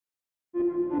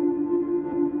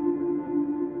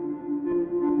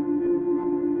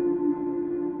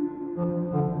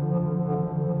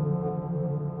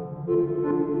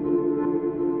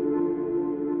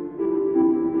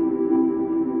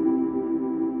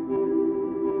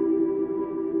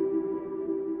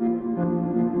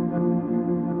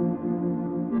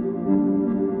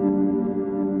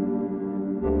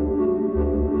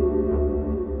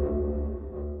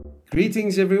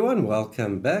Greetings everyone,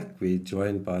 welcome back. We're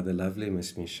joined by the lovely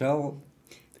Miss Michelle.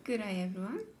 Good day,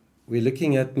 everyone. We're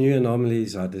looking at new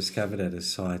anomalies I discovered at a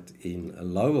site in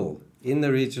Lowell, in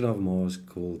the region of Mars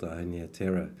called Aonia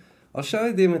Terra. I'll show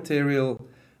you the material,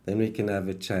 then we can have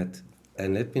a chat,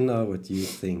 and let me know what you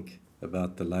think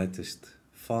about the latest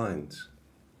finds.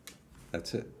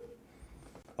 That's it.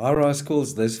 IRIS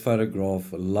calls this photograph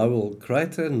Lowell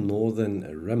Crater Northern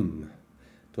Rim.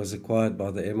 It was acquired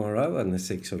by the MRO on the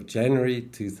 6th of January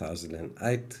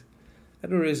 2008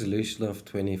 at a resolution of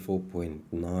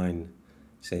 24.9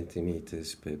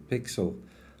 centimeters per pixel.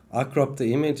 I cropped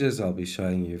the images I'll be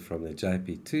showing you from the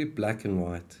JP2 black and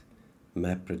white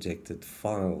map projected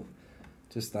file,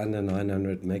 just under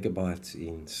 900 megabytes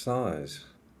in size.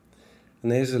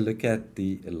 And there's a look at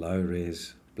the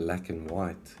low-res black and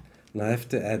white. And I have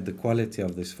to add the quality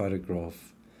of this photograph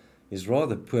is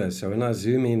rather poor, so when I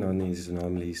zoom in on these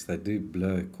anomalies, they do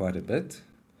blur quite a bit.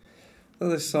 So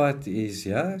the site is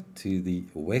here to the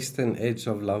western edge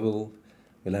of Lowell.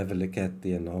 We'll have a look at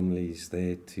the anomalies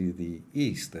there to the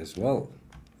east as well.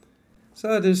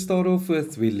 So to start off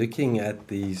with, we're looking at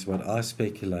these, what I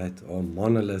speculate are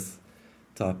monolith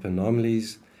type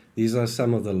anomalies. These are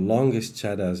some of the longest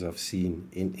shadows I've seen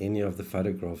in any of the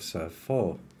photographs so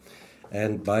far.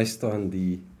 And based on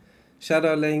the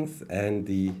shadow length and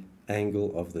the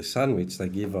angle of the sun, which they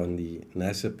give on the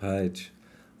NASA page,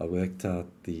 I worked out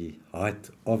the height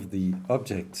of the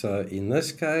object. So in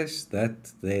this case,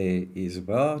 that there is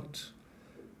about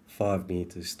 5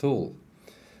 meters tall.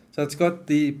 So it's got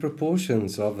the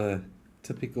proportions of a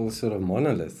typical sort of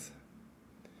monolith.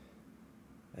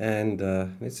 And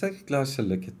let's take a closer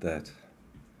look at that.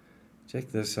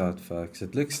 Check this out, folks.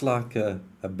 It looks like a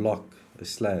block, a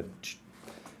slab,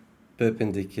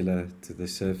 perpendicular to the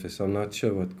surface. I'm not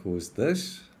sure what caused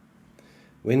this.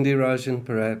 Wind erosion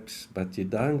perhaps, but you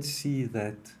don't see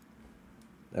that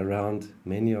around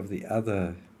many of the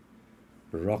other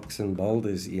rocks and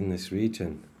boulders in this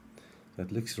region.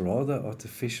 It looks rather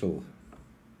artificial.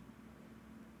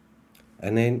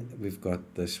 And then we've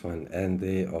got this one, and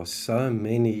there are so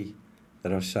many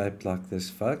that are shaped like this,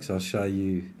 folks. I'll show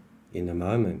you in a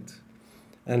moment.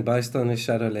 And based on the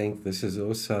shadow length, this is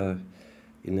also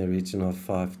in the region of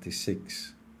 5 to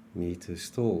 6 meters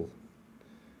tall.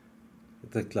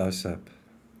 With a close-up.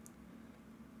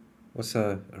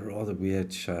 Also a rather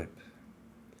weird shape.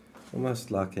 Almost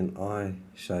like an eye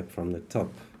shape from the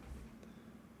top.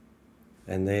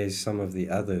 And there's some of the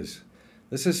others.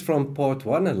 This is from part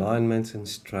 1, alignments and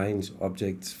strange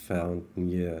objects found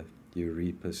near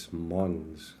Euripus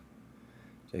Mons.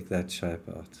 Check that shape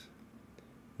out.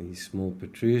 The small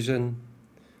protrusion.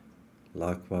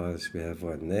 Likewise, we have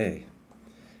one there.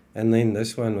 And then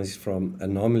this one is from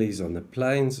Anomalies on the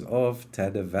plains of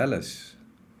Tadavalis.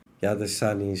 Yeah, the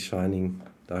sun is shining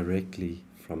directly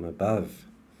from above.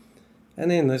 And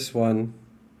then this one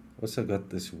also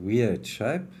got this weird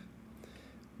shape.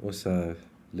 Also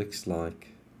looks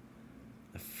like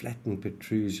a flattened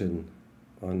protrusion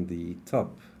on the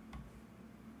top.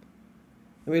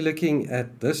 And we're looking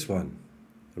at this one.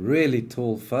 Really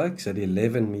tall, folks, at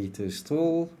 11 meters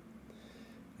tall.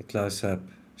 A close-up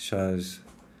shows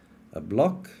a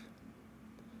block,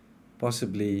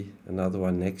 possibly another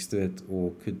one next to it,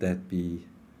 or could that be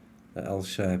an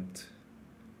L-shaped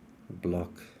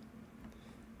block?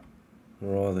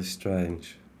 Rather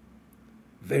strange.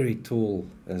 Very tall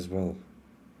as well.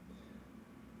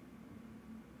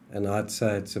 And I'd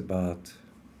say it's about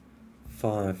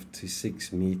 5 to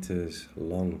 6 meters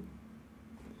long.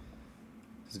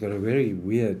 It's got a very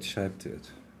weird shape to it.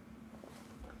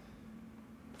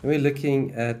 And we're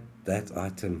looking at that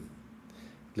item.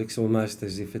 It looks almost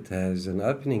as if it has an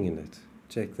opening in it.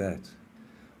 Check that.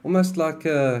 Almost like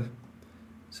a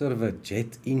sort of a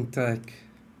jet intake.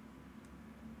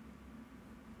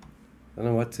 I don't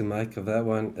know what to make of that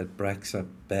one. It breaks up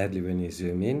badly when you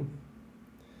zoom in.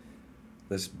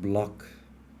 This block.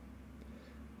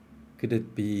 Could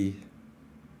it be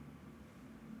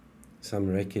some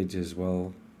wreckage as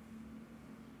well?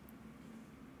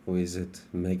 Or is it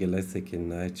megalithic in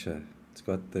nature? It's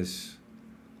got this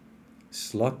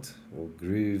slot or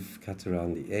groove cut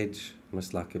around the edge,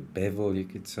 almost like a bevel, you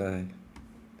could say.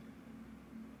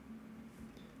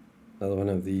 Another one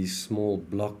of these small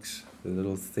blocks, the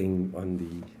little thing on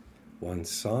the one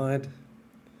side.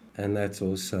 And that's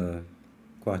also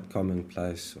quite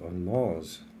commonplace on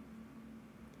Mars.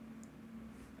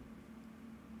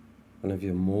 One of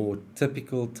your more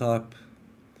typical type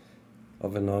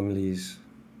of anomalies.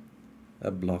 A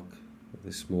block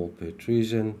with a small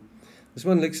protrusion. This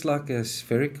one looks like a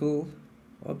spherical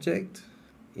object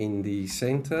in the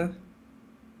center.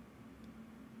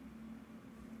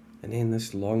 And then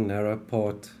this long narrow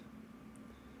part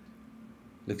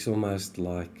looks almost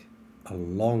like a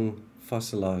long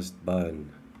fossilized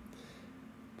bone,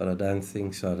 but I don't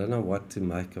think so. I don't know what to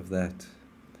make of that.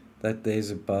 That there's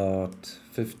about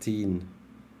 15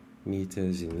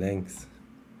 meters in length.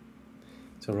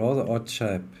 It's a rather odd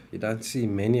shape. You don't see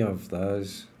many of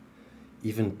those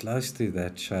even close to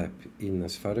that shape in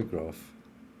this photograph.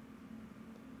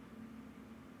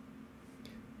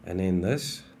 And then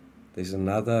there's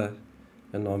another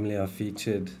anomaly I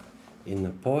featured in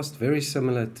the past, very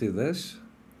similar to this.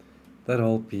 That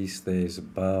whole piece there is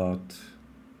about,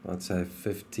 I'd say,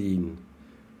 15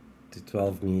 to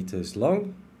 12 meters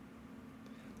long.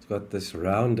 It's got this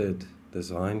rounded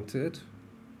design to it.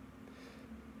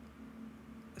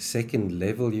 A second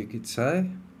level, you could say,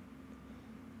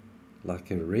 like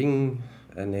a ring,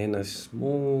 and then a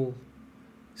small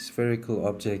spherical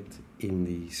object in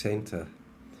the center.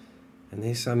 And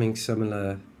there's something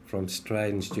similar from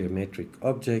strange geometric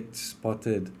objects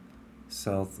spotted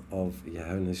south of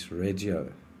Ionis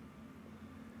Regio.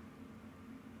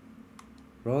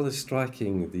 Rather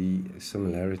striking, the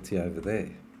similarity over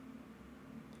there.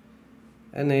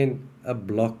 And then a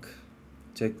block.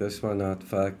 Check this one out,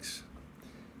 folks.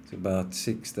 It's about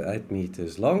 6 to 8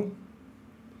 meters long.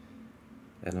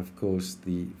 And of course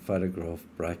the photograph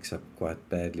breaks up quite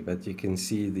badly, but you can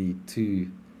see the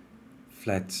two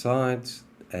flat sides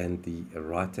and the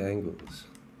right angles.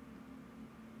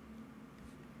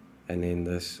 And then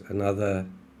this another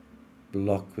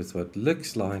block with what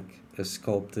looks like a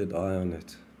sculpted eye on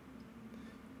it.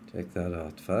 Check that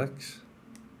out, folks.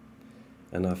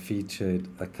 And I featured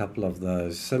a couple of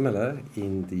those similar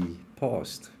in the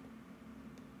past.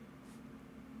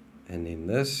 And then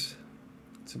this,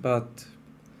 it's about,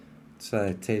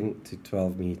 say, 10 to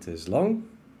 12 meters long.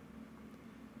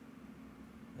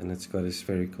 And it's got a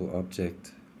spherical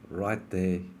object right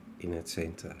there in its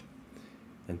center.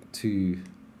 And two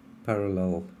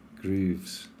parallel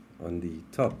grooves on the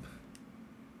top.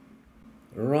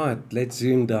 Right, let's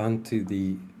zoom down to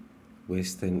the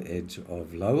western edge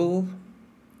of Lowell.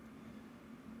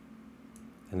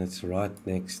 And it's right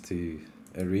next to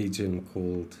a region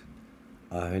called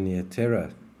Aonia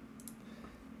Terra.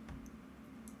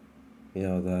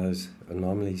 Here are those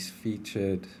anomalies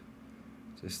featured.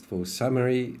 Just for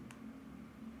summary,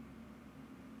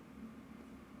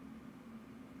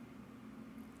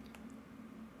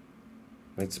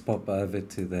 let's pop over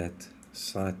to that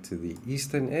side to the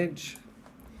eastern edge.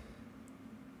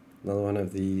 Another one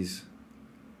of these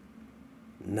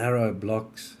narrow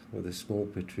blocks with a small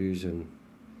protrusion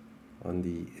on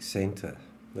the center.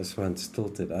 This one's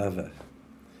tilted over.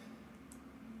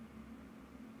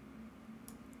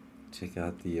 Check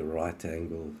out the right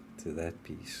angle to that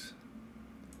piece.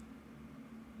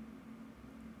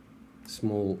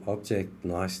 Small object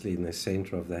nicely in the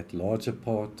center of that larger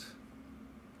part.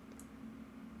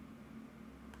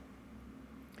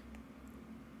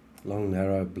 Long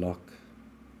narrow block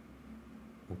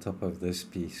on top of this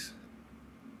piece,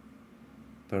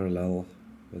 parallel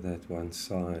with that one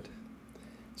side.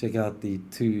 Check out the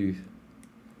two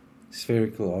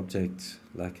spherical objects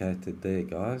located there,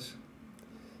 guys.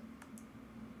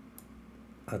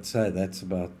 I'd say that's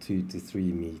about 2 to 3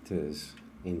 meters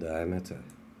in diameter.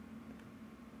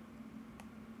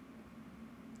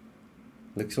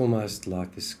 Looks almost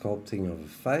like a sculpting of a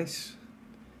face,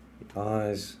 the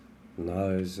eyes,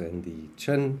 nose and the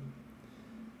chin.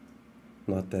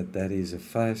 Not that that is a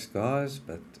face, guys,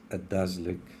 but it does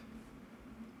look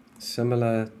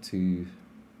similar to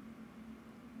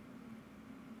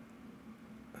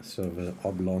a sort of an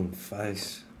oblong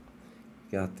face.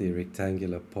 Got the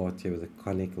rectangular part here with a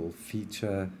conical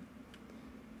feature.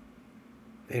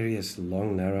 Various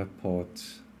long narrow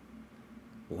parts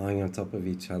lying on top of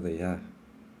each other, yeah.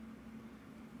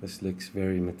 This looks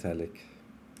very metallic.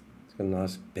 It's got a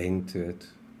nice bend to it.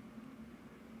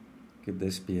 Could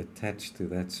this be attached to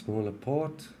that smaller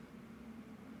part?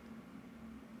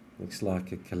 Looks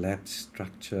like a collapsed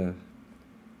structure.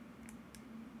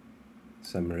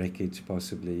 Some wreckage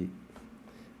possibly.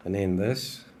 And then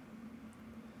this.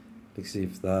 Looks as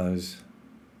if those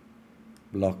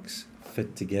blocks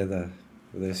fit together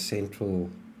with a central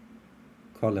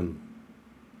column.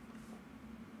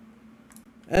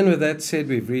 And with that said,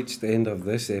 we've reached the end of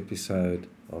this episode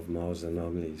of Mars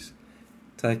Anomalies.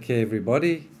 Take care,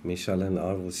 everybody. Michelle and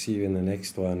I will see you in the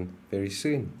next one very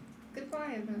soon.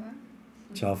 Goodbye, everyone.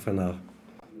 Ciao for now.